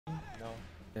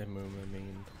And Moom, I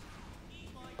mean,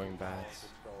 going bats.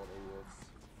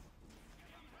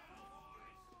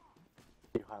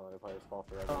 Highlander players fall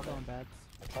forever. Oh, going bats.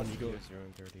 When you go 0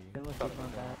 and 30. Then let's keep on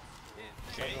bats.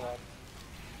 Okay.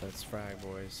 That's frag,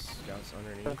 boys. Scouts Don't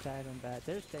underneath. die on bats.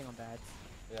 They're staying on bats.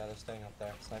 Yeah, they're staying up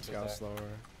there. Sniper's Scouts there. lower.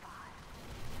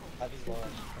 Heavy's lower.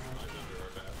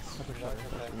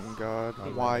 Oh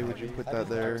God, why would you put that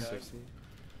there? 60.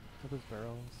 Look those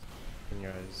barrels. And you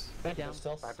guys. Back down.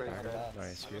 Still Sniper's staying dead. bats.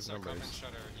 Nice, here's numbers.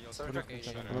 Shutter. Heal Shutter. Shutter.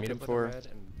 Shutter. Meet Looking up with for- the red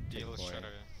and Deal take with away. Shutter.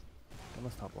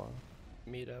 Almost top wall.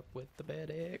 Meet up with the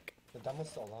medic. The demo's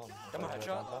still alone. Demo Right,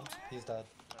 headshot. right, he's dead.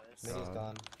 Mini's Gone.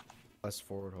 gone. Less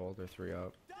forward hold or 3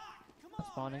 up.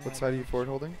 Spawning. What side are you forward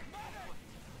holding?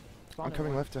 I'm Spawning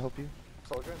coming one. left to help you.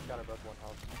 Soldier and Scout are both 1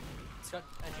 health. Scout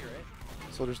NG,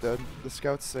 right? Soldier's dead. The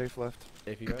scout's safe left.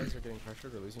 If you guys are getting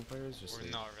pressured or losing players, just We're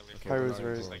leave. not really. Okay, Pyro's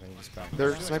we're not right. involving, just back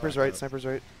There, up. sniper's right, sniper's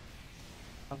right.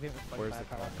 I'm giving Where's the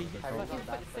power. call? He- The he's call? fucking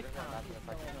Back, put 6 back, times.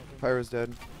 back, Pyro's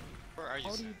dead. Where are you?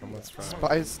 And let's try.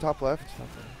 Spy's top left.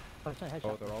 Oh, it's not a Oh,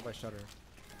 headshot. they're all by Shutter.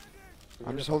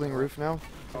 I'm just holding roof now.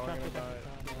 Oh, I'm gonna die.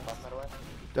 Top med away.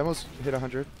 Demo's hit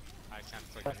 100. I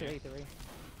can't click That's on you. 83.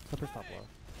 Sniper's top low.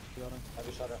 You got him.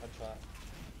 Heavy shutter, headshot.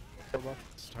 Good luck.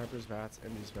 Sniper's bats,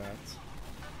 Indy's bats.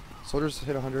 Soldier's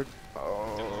hit 100. They're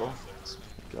Oh low. That's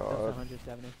God.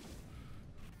 170.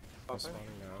 I'm spawning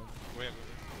now. Wait,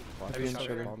 Watch Heavy me and Shutter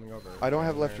Shutter. bombing over. I don't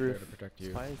have I'm left there roof. to protect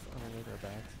you. Spy's underneath our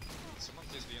backs. someone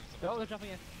please be in the Oh, they're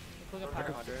jumping in. Look at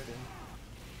power.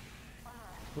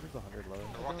 Soldier's 100 low.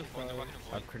 They're walking point, they're walking I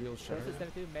have point. critical There's Shutter. a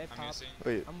 72 med I'm pop. missing.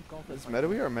 Wait, I'm going for is the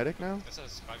Medawi our medic now? This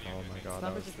is 5 Oh my god, that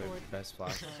Sniper's was just the forward. best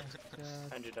flash.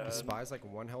 NG The dead. Spy's like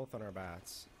 1 health on our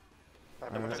bats.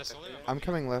 Is that Solar? I'm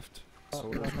coming left.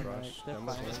 Soldier's left and crush. right. They're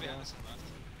Demo's fine. Let's one. be honest.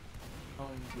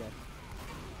 Left.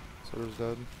 Yes. Soldier's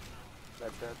dead.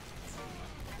 That's dead.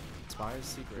 Spy's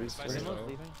secret. Freeze. Spy's Demo's low.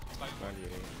 leaving.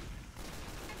 98.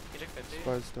 He took 50.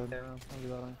 Spy's dead. They're I'm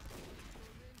reloading.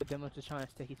 The demo's just trying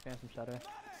to sticky spam some shutter.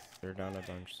 They're down a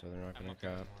bunch, so they're not I'm gonna looking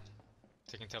at cap. one.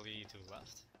 Taking Telly to the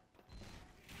left.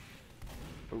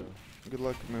 Oh, good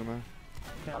luck, Muma.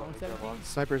 Okay, I don't think they're 117. long.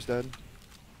 Sniper's dead.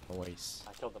 Always.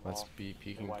 I killed them Let's all. be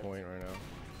peeking wiped. point right now.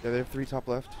 Yeah, they have 3 top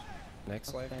left.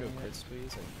 Next life, go Okay. crits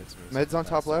please and crits me. Med's on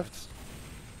top left.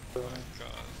 Oh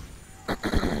my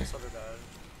god. Soldier dead.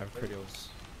 I have criticals.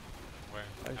 Where?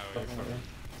 I was Oh, fucking wait, there.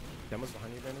 Demo's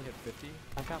behind you, Benny, hit 50.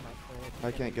 I got my crit.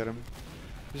 I can't get him.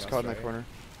 He's Yeah, caught in that right. corner.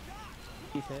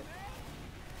 He's hit.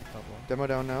 Top one. Demo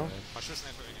down now. Dead. I'll shoot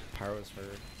sniper again. Pyro's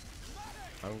hurt.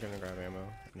 I'm gonna grab ammo.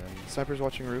 And then Sniper's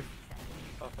watching roof.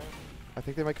 Okay. I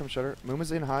think they might come shutter.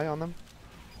 Muma's in high on them.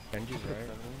 Genji's right.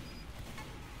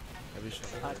 Heavy I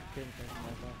Shutter. didn't think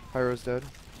of that. Pyro's dead.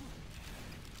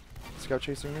 Scout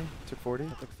chasing me. Took 40. I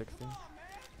took 60. Like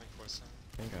 4-7.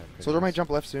 I think I have Soldier might criticals. jump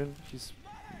left soon. He's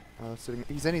sitting.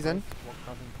 He's in. He's in.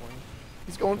 1,020.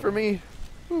 He's going for me.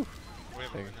 Wait,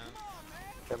 Big. now.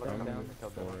 Demo I'm coming down. down.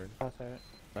 Killed them. forward. Crosshair.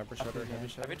 Sniper Shutter, yeah. Heavy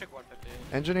Shutter. Heavy took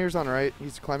 150. Engineer's on right.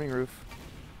 He's climbing roof.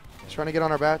 He's trying to get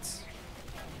on our bats.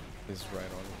 Is right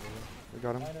on me. We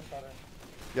got him. Minus shutter.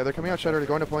 Yeah, they're coming out shutter. They're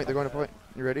going to point. They're going to point.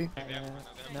 You ready?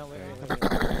 No, wait, Okay. wait, wait,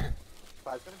 wait.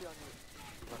 Five's gonna be on you.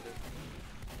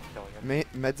 200. Killing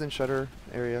him. Meds and shutter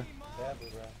area. They have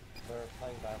Uber. They're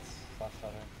playing bats slash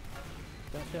shutter.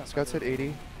 Don't shoot. Scout's hit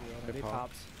 80. Good They pop.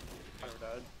 pops. Pyro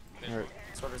dead. Alright.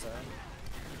 Soldier's dead.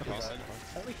 Cross it.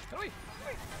 Hurry, hurry,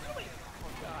 hurry, hurry. Oh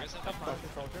god. Guys have Come on.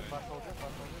 Flash soldier. Flash soldier.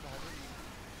 Flash soldier. Behind you.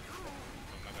 Oh,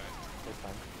 my bad. Take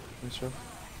time. Nice show.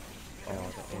 Oh,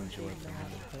 the angel at the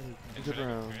end. Good Should I go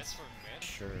round. crits for mid?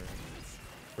 Sure.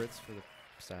 Crits for the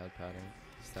sad padding.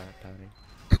 Stat padding.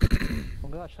 I'm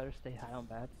gonna let shutter stay high on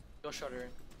bats. Go Shutter.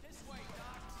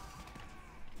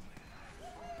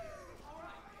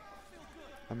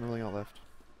 I'm rolling out left.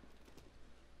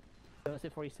 Don't say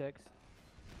 46.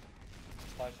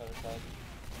 Spy shutter side.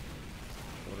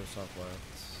 Order soft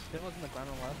left. Then was in the ground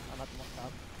on left. I'm at the one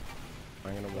top.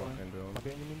 I'm gonna walk Yeah. into him. I'll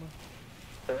be in you, Nemo.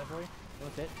 Territory.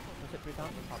 Let's hit. Let's hit 3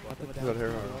 times. Let them He's got hair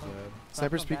down. on. Pyro's dead.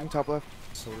 Sniper's peeking top left.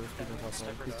 Solar's peeking top left.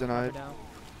 He's Sniper denied. down.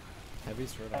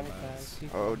 Heavy's hurt on Heavy bats. tag.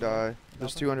 Oh, die.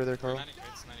 There's 2 under there, Carl. 90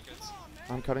 crits, 90 crits.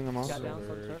 I'm cutting them off. Got down.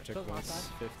 Solar, Solar, check Solar's once,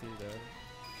 onside. 50 dead.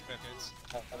 5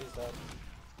 crits. Heavy's dead.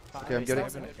 Okay, I'm getting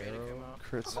An arrow.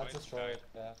 crits. That's destroyed.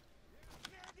 Yeah.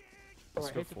 Let's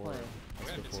Alright, go here's the forward. plan.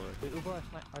 Let's go forward. We Uber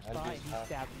our spy and he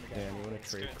stabbed him to death. Dan, you wanna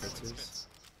It's trade crits, it's critzes? crits.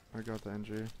 I got the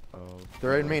NG. Oh.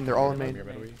 They're in main. They're all in You're main.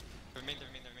 better we- They're main,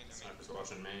 they're main, they're main, they're main. Sniper's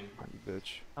watching main.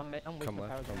 Bitch. I'm Come wasting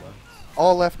left, powers come now. left.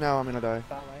 All left now. I'm gonna die.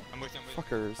 Spot right. I'm with you, I'm with you.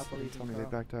 Fuckers. I They believe told you, me they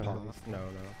Carl. backed out. Pop. No,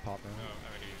 no. Pop Oh, now. I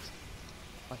already used.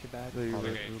 Watch your back. They Uber. were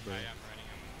Okay, Uber. I am running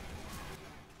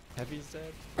him. Heavy's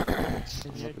dead.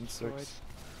 Engineer up in destroyed. 6.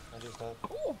 Angie's dead.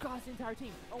 Oh god, it's the entire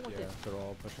team. Oh, what's Yeah, this? they're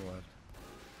all pushing left.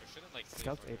 We shouldn't like save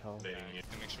Scout's for 8 hull. to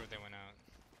make sure they went out.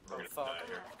 Oh, fuck.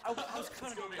 I was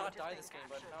gonna not die this game,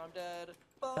 but now I'm dead.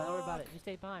 Don't worry about it. Just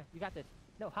stay behind. You got this.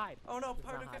 No, hide. Oh no, He's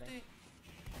part not of 50.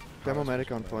 Demo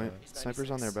medic on pushing point. left.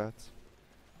 Snipers on their bats.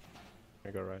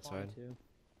 Gonna go right side. Two.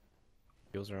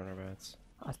 Heels are on our bats.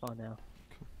 I spawn now.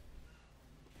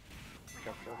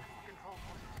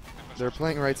 They're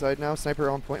playing right side now. Sniper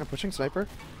on point. I'm pushing sniper.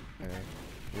 Okay.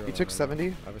 You're He on took right 70.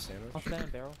 now. I have a sandwich. I'll stand in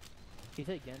barrel. He's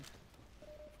hit again.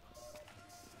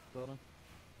 Building.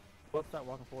 We'll start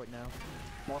walking forward now.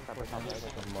 I'm walking Heavy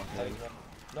in. ground.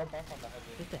 No buff on the heavy.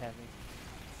 Just a heavy.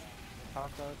 Power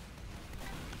code.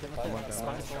 Fire One on down. the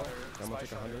Spy side. shutter. Demo Spy took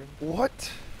shutter. 100.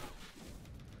 What?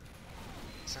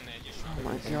 Send the edge Oh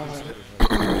shot.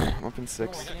 my god. I'm up in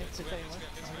 6. Sniper took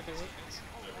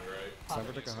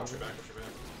 100.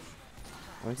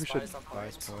 I think we should. Spy's on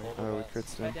Bias point. point. Oh, we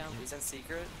crits Right him. down. He's in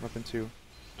secret. I'm up in 2.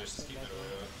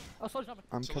 Oh, soldier jumping.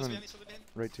 I'm So coming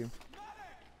right 2. I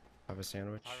have a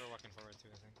sandwich. Power walking forward too,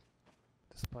 I think.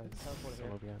 This place. Teleport here.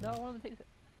 Solo behind No, me. one of the things.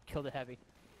 Kill the heavy.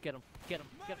 Get him. Get him.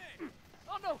 Get him.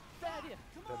 Oh no! Bad idea.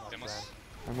 Demos.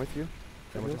 I'm with you.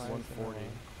 Demo took Nice. 140.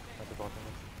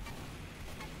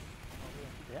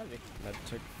 The heavy. Med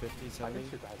took 50,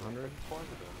 70, 100.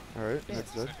 Alright, Yeah.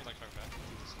 that's good. Sniper like fuck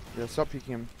that. Yeah, stop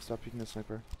peeking him. Stop peeking the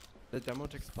sniper. The demo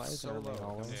took Spies so are low. really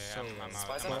always- Yeah, I'm out.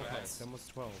 Spies I'm on out. the bats. Demo's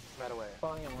 12.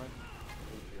 Falling in one.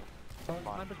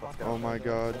 Sniper's walking. Oh my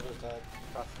god. Soldier's dead.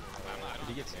 I'm out. Did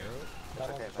he get arrowed?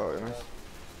 Demo's Oh, dead. nice.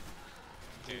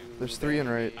 Dude. There's 3 in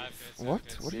right. I have hits, I have What?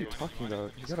 hits. What are you One, talking one, about?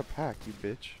 one. You got a pack, you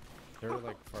bitch. They're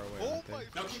like far away, aren't they?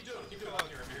 No, keep doing it. Out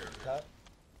here, I'm here. Dead.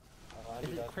 Is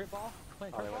Angie it dead. crit ball?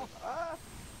 Playing crit ball? Oh,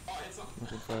 it's on. I'm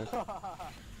in 5.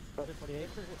 Brother 48.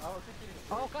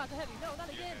 Oh god, the heavy. No, not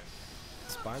again.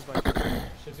 Spies by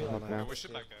Should be I'm like up Yeah, now. we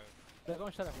should like They're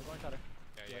going shutter. We're going shutter.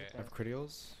 yeah, yeah, I yeah. have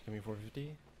critials. Give me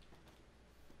 450.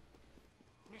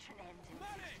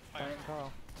 Fire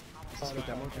Carl. The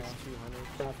demo takes 200.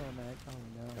 Stop on mag. Oh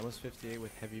no. Demo's 58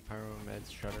 with heavy pyro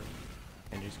meds, shutter.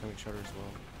 And he's coming shutter as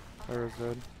well. Pyro's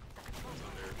dead.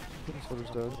 Soldier's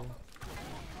dead.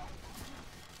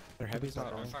 Their heavy's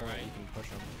not on Far point, right. you can push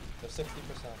them. They're 60%.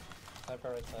 Sniper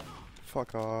right side.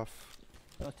 Fuck off.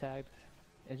 No tagged.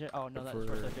 Is it? Oh no, If that's we're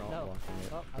first not second. No. blocking it,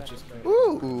 Oh, I which got is this good.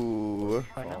 right. Ooh. Right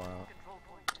Fall now. out.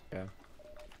 Yeah.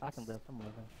 I can live. I'm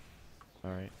living.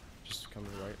 Alright. Just come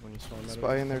to the right when you spawn that.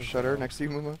 Spy in their shutter next to you,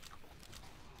 Muma.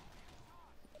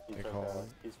 I call.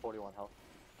 He's 41 health.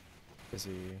 Is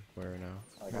he where now?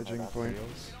 Edging point.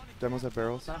 Critials. Demos at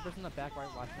barrels. Sniper's in the back right,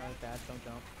 watching our bad. Don't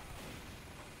jump.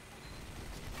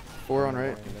 4 on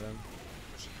right. Into them.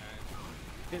 Pushing high.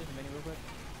 Get this mini real quick.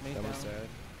 Mini Demo's down. dead.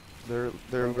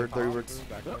 They're Back like us.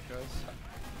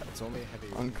 It's only heavy.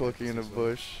 uncloaking in a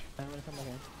bush. I'm gonna come back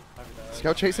in.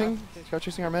 Scout chasing? Scout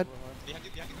chasing our med? Behind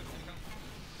you, behind you, behind you.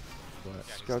 What? Yeah,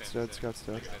 he's Scout's dead, Scout's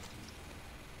dead. He's dead.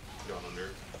 Going under.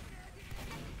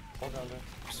 Hold on there.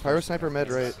 Pyro sniper med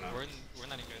right. We're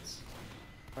not in goods.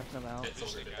 Pushing them out. It's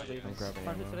Usually guy. Leaving. I'm grabbing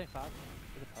Front is ammo. sitting 5.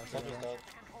 There's a power Soldier's code. dead.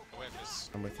 Away from this.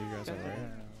 I'm with you guys on right.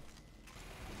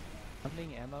 I'm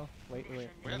needing ammo. Wait. We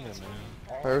have this.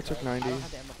 Pyro took I 90. don't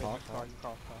have the ammo for Call, my car. You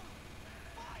call.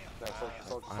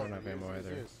 I don't have ammo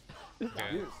either. Yeah. I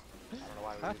don't know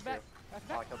why we Pass used back. to. Pass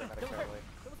Oh, I back. killed the medic Double early.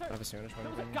 I have a sandwich when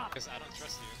Double you God. Because I don't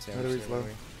trust you. Sandwich. Battery's low. I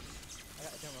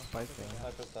got ammo. Fight thing.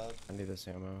 Sniper's dead. I need this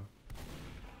ammo.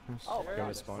 Oh, Go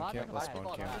to spawn camp. Let's spawn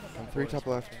camp. Come 3 forward. top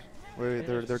left. Wait,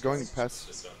 they're going past.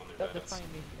 This stuff on their They're beds.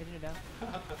 finding me. Isn't it down?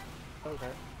 Oh,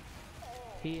 hurt.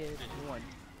 He is 1.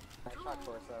 Nice shot,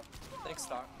 Corso. Thanks,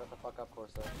 Doc. Shut the fuck up,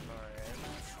 Corso. Alright.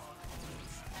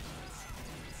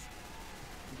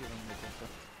 I'm giving him the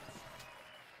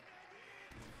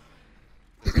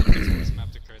pistol. This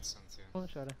map to crits on too. Oh,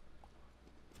 shutter.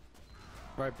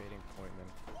 Try baiting point then.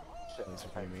 Shit. Thanks for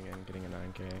framing and getting a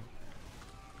 9k.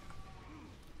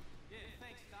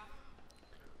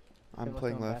 I'm Let's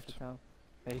playing go back left. to town.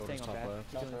 Yeah, he's Soldier's staying on top back.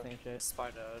 left. He's doing the same shit.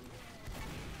 Spy dead.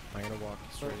 I'm gonna walk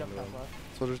straight Soldier into top him. left.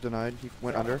 Soldier's denied. He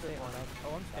went under. Stay on left.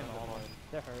 Oh, I'm staying on left.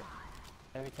 They're hurt.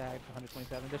 Heavy tag,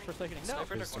 127. Just for second. No!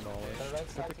 Sniper Boost took him all in. The right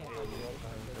side's on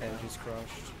And he's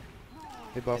crushed.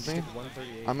 They buffed me.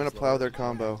 138. I'm gonna He's plow low. their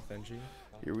combo. Benji.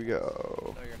 Here we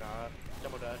go. No, you're not.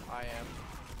 Double dead. I am.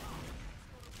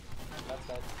 That's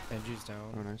dead. Benji's Oh,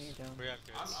 down. nice. He's down. We have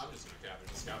goods. I'm just gonna gather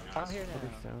the scout I'm guys. here He's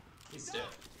now. down. He's dead.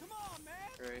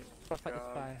 Great. Fuck the job.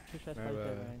 spy. Who should I I have spy a-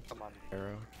 range? Come on. This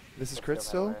Arrow. is Let's crit go that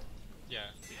still? way. Yeah.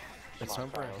 It's Come on, time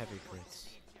for a Carl. heavy crits.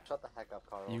 Shut the heck up,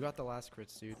 Carl. You got the last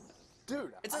crits, dude.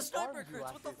 Dude, It's a I sniper farmed you crits,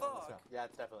 last what the season on this fuck? map. Yeah,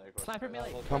 it's definitely a crit. Sniper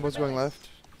melee. Combo's going left.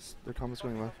 Their combo's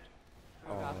going left.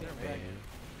 Oh, Copy, man.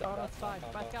 right. Oh, That's spy,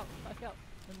 not spy combo. scout, spy scout.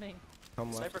 With me.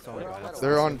 Come Sniper left. corner. Bats.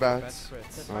 They're on Bats. bats.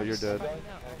 Crits. Oh, you're dead. Spying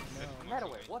Okay. out. No.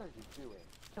 Medaway, what are you doing?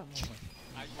 Come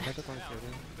on. I took one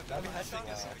shooting. That's I think it's not-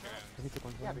 like I took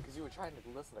one Yeah, shooting. because you were trying to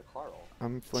listen to Carl.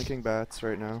 I'm flanking bats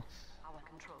right now.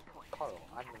 Carl,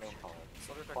 I'm the main caller.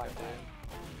 Soldier back Quiet there.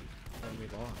 down. And we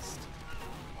lost.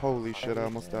 Holy shit, I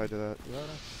almost died to that.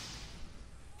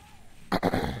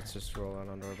 Let's just roll out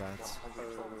under our bats.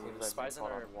 100% of the teams I've Spies been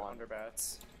caught under on one. under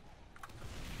bats.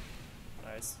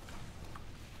 Nice.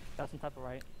 Got some type of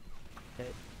right. Okay.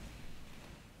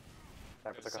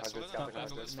 Sniper took It's 100, a Scout took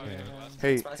little 100. bit fighting on the left.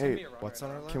 Hey, Spies gonna be hey, a runner What's right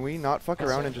on our now. left? can we not fuck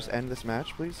around and just end this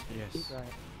match, please? Yes. Keep right.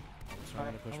 I'm trying to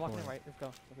Alright, push I'm walking forward. right. Let's go.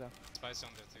 Let's go. Spice on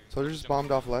there too. Soldier just Jump bombed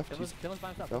in. off left. Dylan's, He's Dylan's by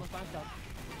himself. Go. Dylan's by himself.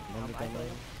 One to demo.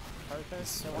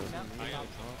 First, they're walking out. I got no,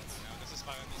 this is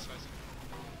spy on these guys.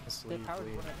 The Sleep, power's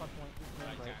please. running at some point. Just I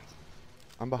remember it.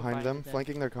 can't. I'm behind Fine, them, he's dead.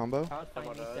 flanking their combo. Power's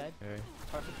fighting, he's dead. Okay.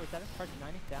 Power 647. Power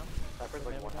 90. Down. Sniper's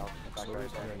like one health. Back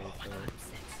Soldier's right there.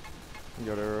 underneath.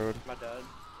 Go to road. My dad.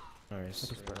 Nice.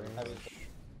 Heavy.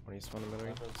 When he's spawned in the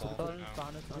middle. Sniper's dead. Soldier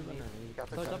spawned. It's on me. Scout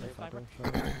took Close up 100. and sniper.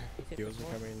 He's hit Heals are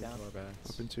before. coming into Down. our bats.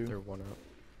 Up in two. They're one up.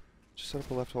 Just set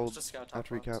up a left hold Just scout top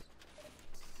after recap.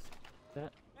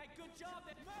 That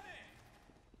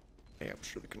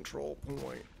Capture the control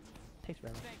point. takes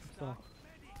forever. So,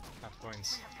 Half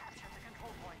points.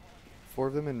 4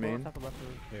 of them in go on main. top of left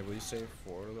roof. Hey, will you save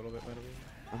forward a little bit,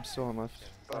 Medaway? I'm still on left.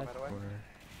 Go Nice. Medaway. Corner.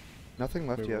 Nothing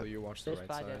left Wait, yet. will you watch the There's right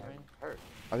 5 side? dead ring. Hurt.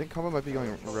 I think combo might be going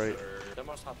right.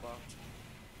 Demo's top left.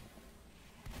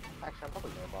 Actually, I'm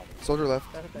probably gonna bother. Soldier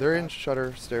left. That's a They're big in box. shutter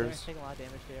They're stairs. taking a lot of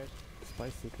damage stairs.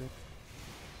 Spice secret.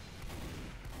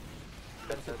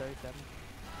 That's a 37.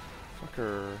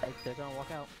 Fucker. Hey, they're gonna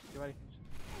walk out. Get ready.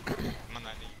 I'm on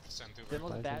 90% over. Dylan's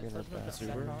Spies bad. are gonna First one's bat. bad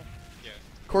Super. power. Yeah.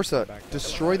 Corsa, Back up.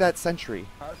 destroy that sentry.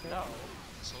 Power fail. No.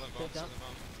 Solo Sit bomb, down. solo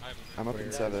bomb. I have I'm up in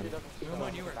Where? 7. Remember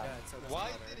when you were dead, so it doesn't Why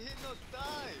matter. did he not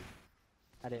die?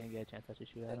 I didn't get a chance to actually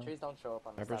shoot at him. Sentries don't show up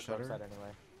on the Ever stat shutter? website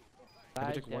anyway. Heavy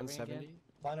Five, took dead ring 170. again.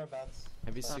 Liner bats.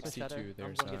 Heavy Sniper 62 shutter. their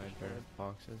I'm side. gonna get Their destroyed.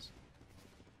 boxes.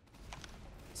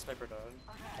 Sniper died.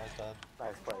 Nice dead.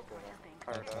 Nice play,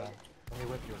 Kuna. Power died.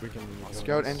 We can go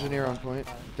Scout this. engineer on point.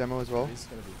 Demo as well. He's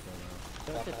gonna be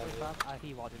thrown Dylan's hit Heavy. 45.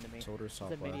 He walked into me. out. Soldier He's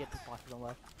soft immediate left. to boxes on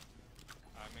left.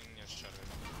 I mean, yes, shut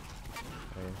it.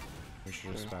 Hey, we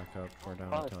should just Sure. back up. We're down a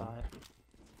Probably ton. 5.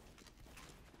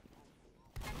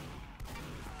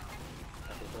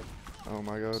 Oh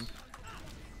my god.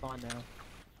 Gone now.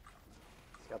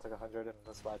 Scout took 100 and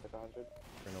the spy took 100.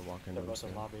 We're gonna walk into They're him both in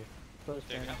soon. lobby. Close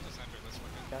Yeah, we down. have the sniper, let's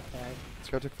work it. Got tag.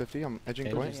 Scout took 50. I'm edging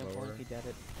Edge point. is Point. lower. He dead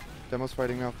it. Demo's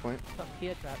fighting me off point. Oh, he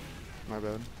had trap. My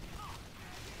bad.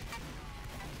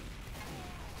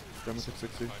 Demo took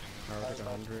 60. Fighting. Power took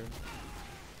 100.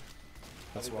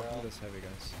 Let's Heavy walk barrel. into this heavy,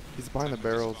 guys. He's behind the Sniper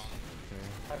just barrels. spawned.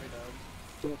 Okay. Heavy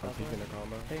died. Two I'm peeking the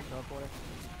combo. Taking teleporter.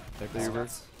 Take The this. Uber.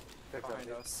 Took Behind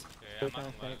 70. us. Yeah, Two I'm times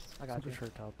on snakes. left. I got you.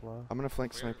 top low. I'm gonna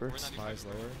flank We're sniper. 95 Spies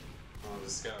lower. Oh, the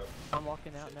scout. I'm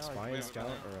walking out now. Spy Wait, and scout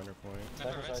wait. or under point.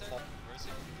 Sniper Sniper's right right side. side. Where is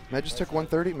he? Med just took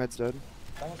 130. Med's dead.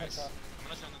 That was like Nice. that. I'm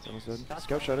gonna turn the Demo's teams. dead.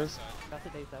 Scout shutter. That's a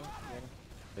day 7. Ready.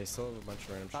 They still have a bunch of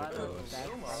random shit Five. below us.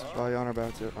 Back. Spy on our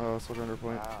bats. Yeah. Oh, soldier under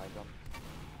point. Ah, I jumped.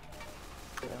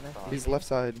 Sit down there. He's left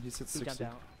side. He's at He 60. jumped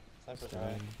out. Sniper's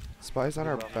right. Spy's on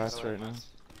our Well, bats Medaway. right now.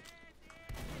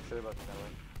 Should have left Medaway.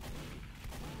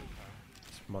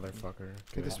 This motherfucker. I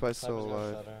think the Good. spy's still Sniper's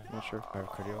gonna alive. shutter. Not sure. I have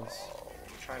critials.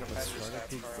 Trying to Let's find your try to stats,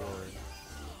 peek Carl. forward.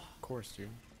 Of course, dude.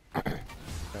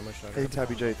 Demo shutter. Hey,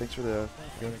 Tabby J, thanks for the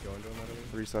You wanna go into another?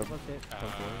 resub. What's it? Okay,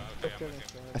 I'm with you.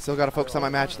 I still gotta focus on my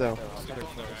match though. Keep it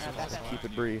on the right. Just keep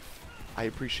it brief. I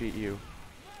appreciate you.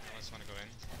 I just wanna go in.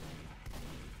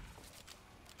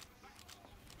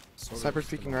 Sniper's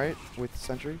peeking right with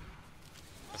sentry.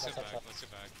 Let's sit back, let's sit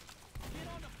back.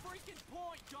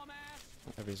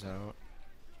 Heavy's out.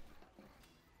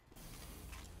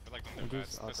 I like I'm on their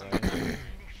just bats. up That's right.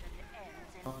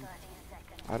 On.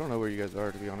 I don't know where you guys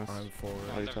are to be honest. I'm forward.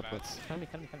 Oh, on you their top bats. Come to me,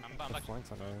 come to me, come to me. I'm The like,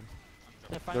 flank's on iron.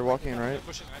 They're fighting They're right walking there. right. they're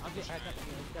pushing right, I'm they're getting pushing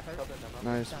right. that hurt. Killed the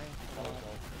demo. Nice. Dying.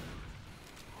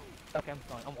 Okay, I'm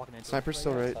fine. I'm walking into it. Sniper's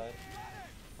still right. Side.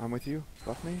 I'm with you.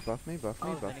 Buff me, buff me, buff me,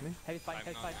 Oh, buff Benny. me. Heavy fight, I'm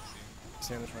heavy not fight.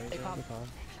 actually. Stand the Hey, Pop.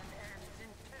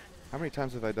 How many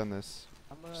times have I done this?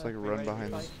 I'm Just gonna like be run ready to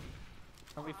behind fight. them.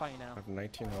 I'm refighting now. I have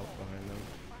 19 health behind them.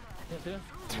 Yeah, two.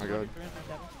 Oh my god.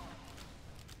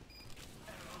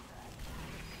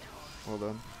 Well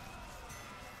done.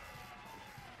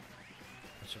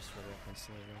 It's just for the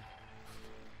offensive.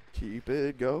 Keep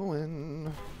it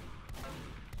going.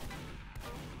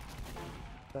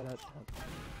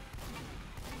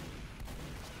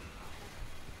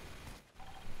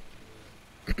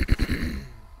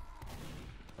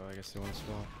 Oh, I guess they want to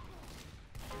swap.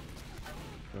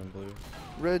 Going blue.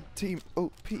 Red team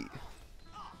OP.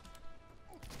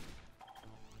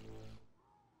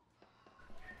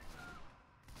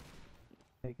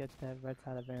 They get that red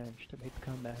side advantage to make the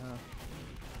comeback, huh?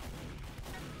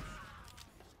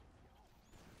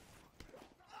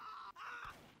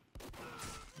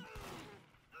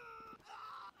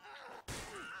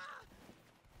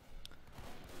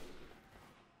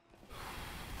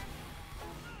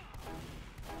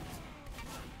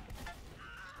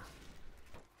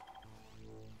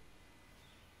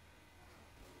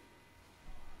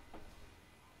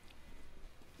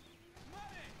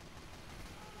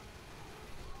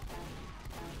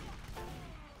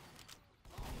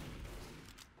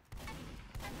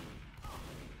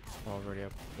 Already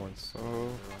up once. Oh.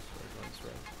 Once,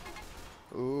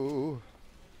 Ooh.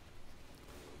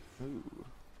 Ooh.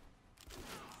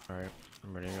 Alright,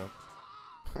 I'm ready to go.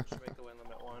 Should make the win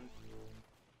limit 1.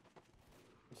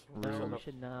 No, Rude. we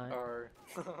should not. Or.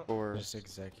 Or Just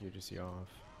execute UGC off.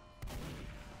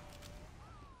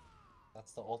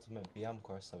 That's the ultimate BM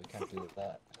course, so we can't do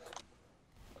that.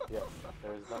 Yes,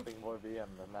 there's nothing more BM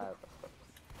than that.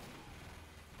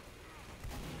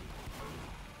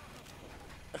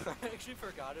 I actually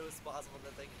forgot it was possible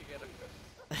that they could get a.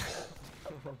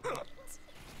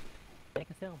 They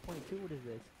can stay on point 2, what is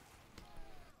this?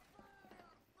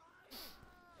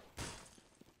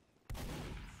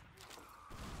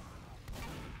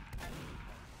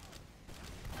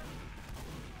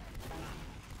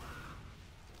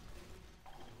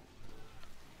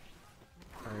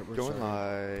 Alright, we're going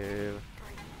starting. live.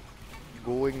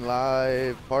 Going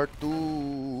live. Part 2.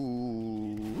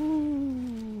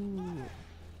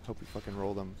 Hope we fucking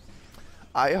roll them.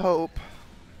 I hope.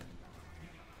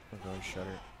 We're going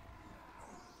Shutter.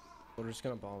 We're just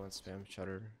gonna bomb and spam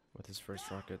Shutter with his first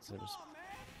rocket, so just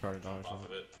try to dodge Off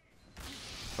it. of it.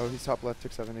 Oh, he's top left,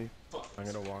 took 70. I'm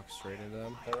gonna walk straight into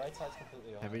them. The right side's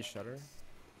completely off. Heavy Shutter.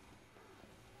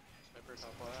 Sniper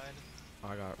top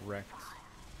wide. I got wrecked.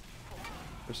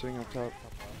 They're sitting up top.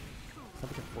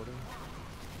 Something like 40.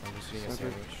 I'm just eating a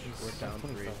Sniper. sandwich. He's We're down 3.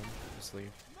 27. Just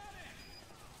leave.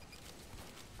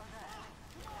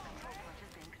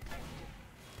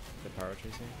 The power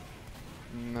chasing?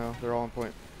 No, they're all on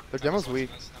point. Their Sniper's demo's weak.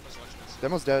 watching us, Sniper's watching us.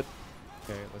 Demo's dead.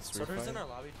 Okay, let's Soldier's in refight. our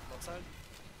lobby, left side.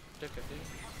 Did 50.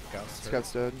 Scout's hurt.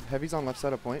 Scout's dead. Heavy's on left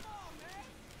side of point.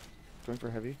 Going for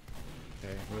heavy.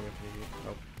 Okay, moving PV.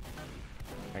 Oh.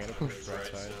 I'm gonna push His right right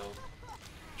side. still.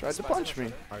 Tried to Spice punch on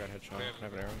me. I got headshot. Okay. I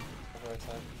have an arrow. The right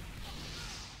side.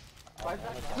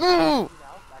 No! Now,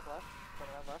 back left,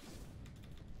 coming out left.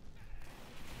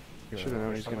 You Should have wanna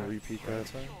known push he's gonna right repeat right that.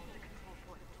 side?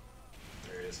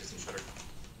 There he is. He's in Shutter.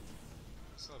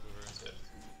 Still have Uber. That's it.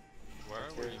 Where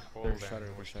were you They're holding? Shutter,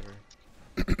 we're Shutter.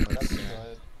 That's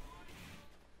good.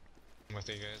 I'm with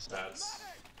you guys. That's.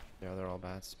 Yeah, they're all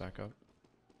bats. Back up.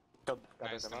 Got Nice,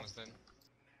 their that demo. was dead.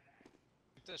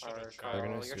 Or Try. They're Carl,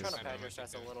 gonna you're see trying to us. pad your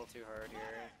stress a little too hard here.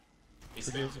 He's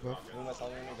Could be spamming as the well. rocket. Doing my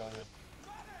cellular and going in.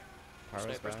 Pyro's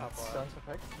Sniper's top bats. wide. Done some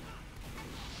picks.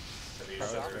 Heavy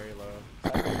Pyro's Shutter. very low.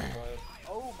 Side destroyed.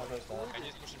 Oh, Sniper's dead. I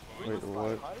just pushing forward. Wait,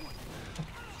 what?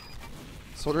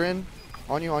 Soldier in.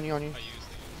 On you, on you, on you. I used it.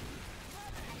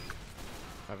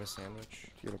 I have a sandwich.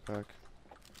 Get a pack.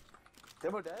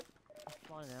 Demo dead?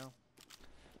 Come on now.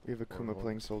 We have a Kuma Horrible.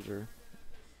 playing soldier.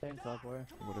 Same software.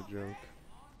 What a joke.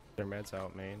 Their med's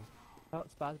out, main. Oh,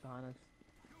 Spy's behind us.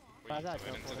 We Why need that to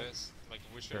go wait into for it? this. Like,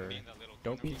 we Sure. shouldn't be in that little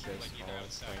Don't corner. beat We should, this like, either all,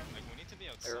 outside. like- Like, we need to be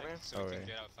outside Airman? so we Okay. can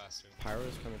get out faster.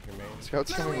 Pyro's coming through main.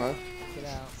 Scout's coming left. Get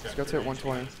out. Scout's hit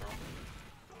 120.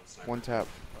 One tap.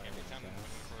 Every time Yeah.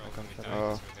 we're I come we to die, that.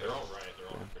 Oh. so we're They're dead. all right. They're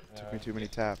all right. Took me too many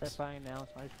They're taps. fighting now,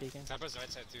 Spy's speaking. Sniper's right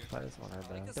side too. I just want to I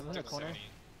think head it's They're in the Took corner. 70.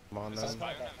 I'm on This is them.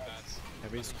 Spy on bats.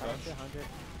 Heavy's Pyro's crushed. at 100.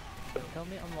 Tell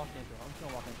me I'm walking into it. I'm just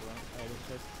gonna walk into it. Alright,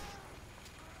 this is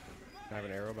I have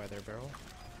an arrow by their barrel.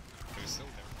 They're still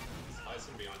there. Eyes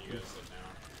gonna be on you guys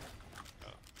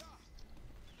now.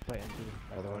 wait into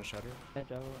the Other one Shutter.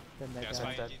 edge over. Then that Yeah, guy.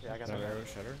 Spy. Dead. Yeah, I got Another him. arrow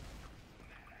Shutter.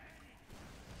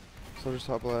 Soldier's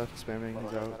top left, spamming. By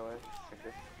He's the way, by out. the way. Thank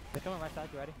you. They're coming right side,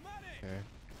 you ready? Okay.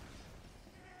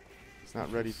 He's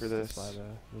not ready for this.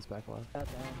 He's back left. Out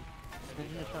down. This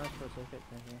is just trying to throw circuit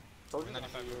in here. Soldier's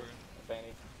 95 on you, Uber.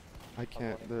 Fanny. I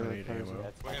can't. I The need Pyro's ammo. Yeah,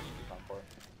 it's Where fine. have you Gone for it.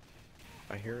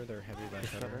 I hear they're heavy by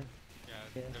Shutter. Yeah,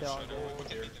 Yeah, they're they're all Shutter. there. We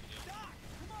can Here. beat them here.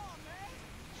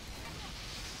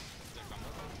 They're coming.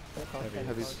 They're close, Heavy. they're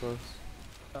Heavy's close. close.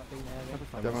 Not being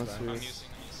heavy. Demo's back. I'm here. using.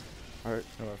 Alright.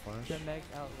 Oh, I flash. The Meg's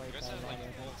out You right guys side. have like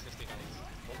right all 50 guys.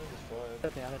 Soldier destroyed.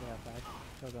 Okay, I didn't have back.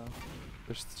 Still going.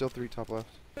 There's still 3 top left.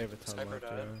 They have a ton Sniper left.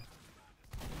 died.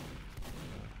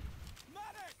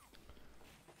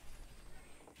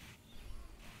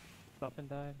 Up and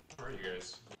died. Where are you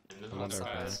guys? In the I'm under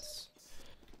Outside. bats.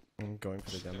 I'm going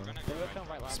for the They're demo. gonna They go look right on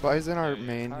right now. lobby. Spy's in our Yeah,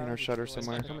 main, in Alright, our shutter it's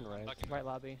somewhere. Coming right. Fucking Right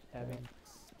lobby, heavy.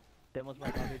 Demo's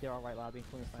right lobby, they're all right lobby,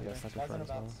 including Yeah, Finder. sniper Spies in front as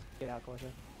about. well. Get out, Corsa.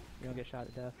 You don't get shot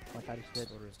to death, like I just did.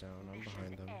 Soldiers down. I'm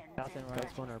behind them. Scout's in right.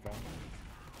 Scout's going our back.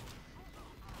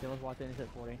 Demo's walked in, he's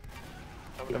at 40.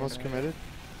 Demo's committed.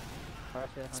 Fire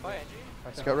hit 100. Spy NG.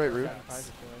 Fire Scout right roof. Fire's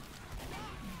destroyed.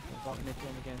 Walking into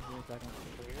him again, give me a second.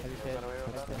 Heavy Heavy's hit, run away with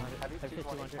heavy that. hit 100. Heavy's Heavy hit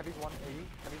 220. 200. Heavy's 180.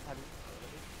 Heavy's.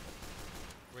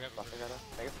 We have Fucking got it.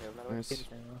 I guess we have another. Nice. Get his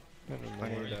ammo. I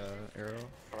need arrow.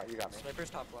 Alright, you got me. Sniper's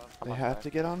top left. They have to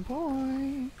get on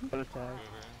point. Put a tag.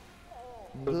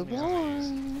 The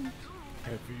point.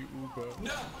 Heavy Uber.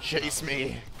 Chase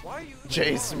me. Why are you?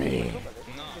 Chase me. No.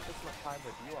 Get this much time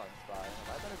with you on Spy.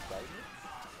 Have I been excited?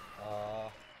 Uh,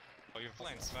 Oh, you're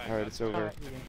playing Spy. Alright, it's over. Alright, you win.